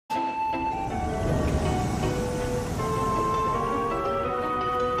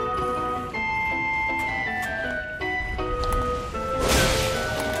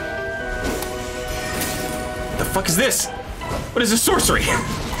fuck is this? What is this sorcery?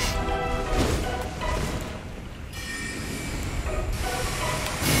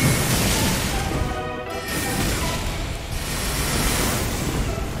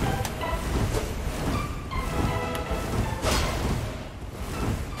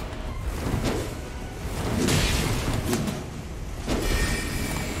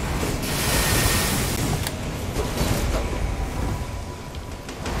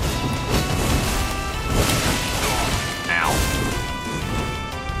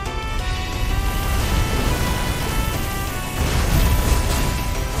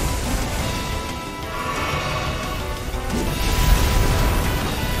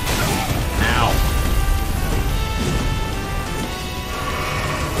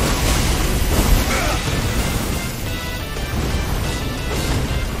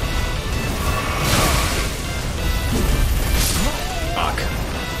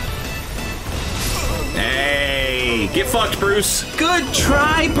 Get fucked, Bruce. Good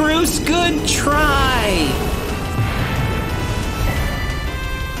try, Bruce. Good try.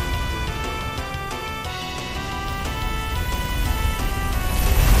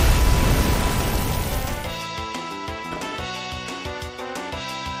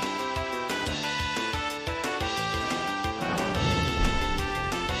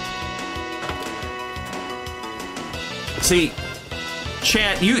 See,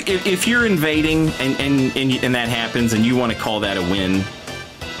 chat, if you're invading and that happens and you want to call that a win,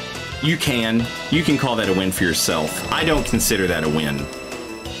 you can call that a win for yourself. I don't consider that a win,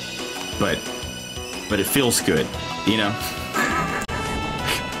 but it feels good, you know.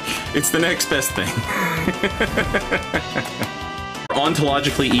 It's the next best thing.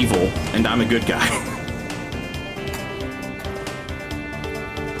 Ontologically evil, and I'm a good guy.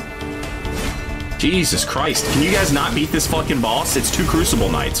 Jesus Christ, can you guys not beat this fucking boss? It's 2 Crucible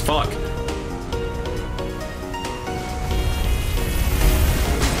Knights, fuck.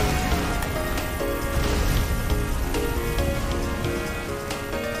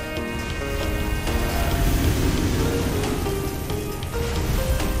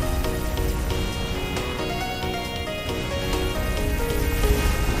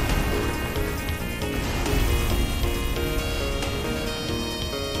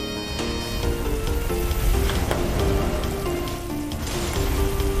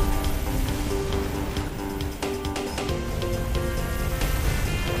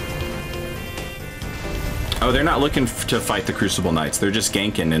 Oh, they're not looking to fight the Crucible Knights. They're just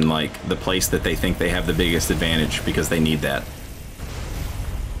ganking in, like, the place that they think they have the biggest advantage because they need that.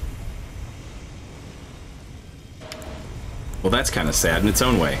 Well, that's kind of sad in its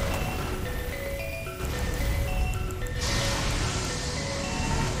own way.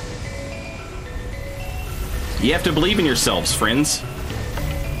 You have to believe in yourselves, friends.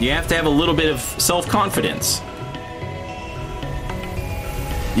 You have to have a little bit of self-confidence.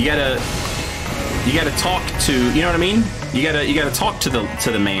 You gotta talk to, you know what I mean? You gotta talk to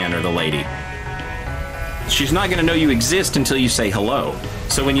the man or the lady. She's not gonna know you exist until you say hello.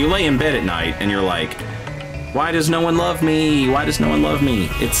 So when you lay in bed at night and you're like, why does no one love me? Why does no one love me?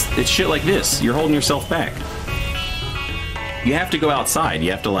 It's shit like this. You're holding yourself back. You have to go outside.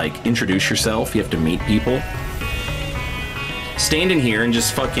 You have to, like, introduce yourself. You have to meet people. Standing here and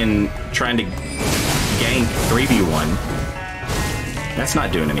just fucking trying to gank 3v1. That's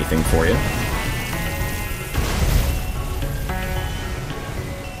not doing anything for you.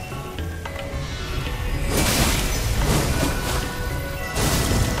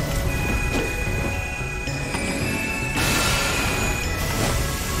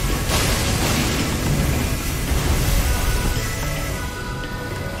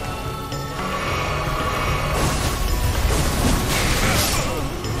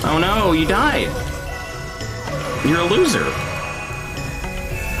 Oh no, you died. You're a loser.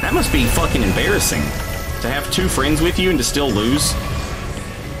 That must be fucking embarrassing. To have 2 friends with you and to still lose.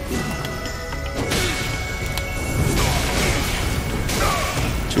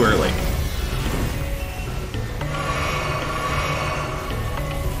 Too early.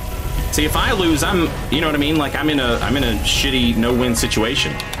 See, if I lose, I'm, you know what I mean? Like, I'm in a shitty no-win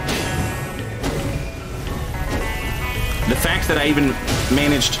situation. The fact that I even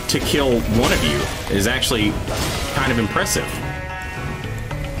managed to kill one of you is actually kind of impressive.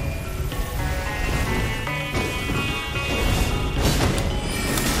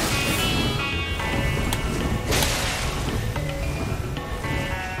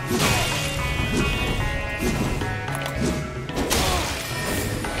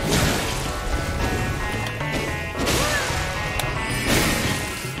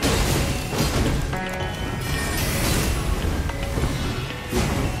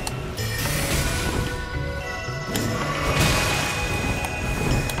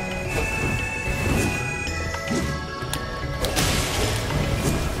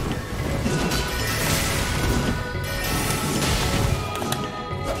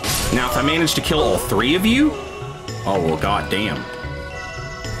 I managed to kill all 3 of you? Oh, well, goddamn.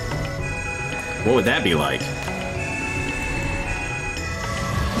 What would that be like?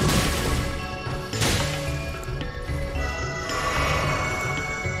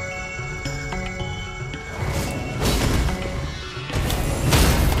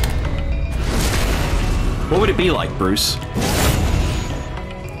 What would it be like, Bruce?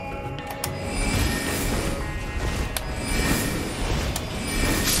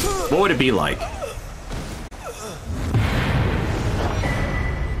 What would it be like?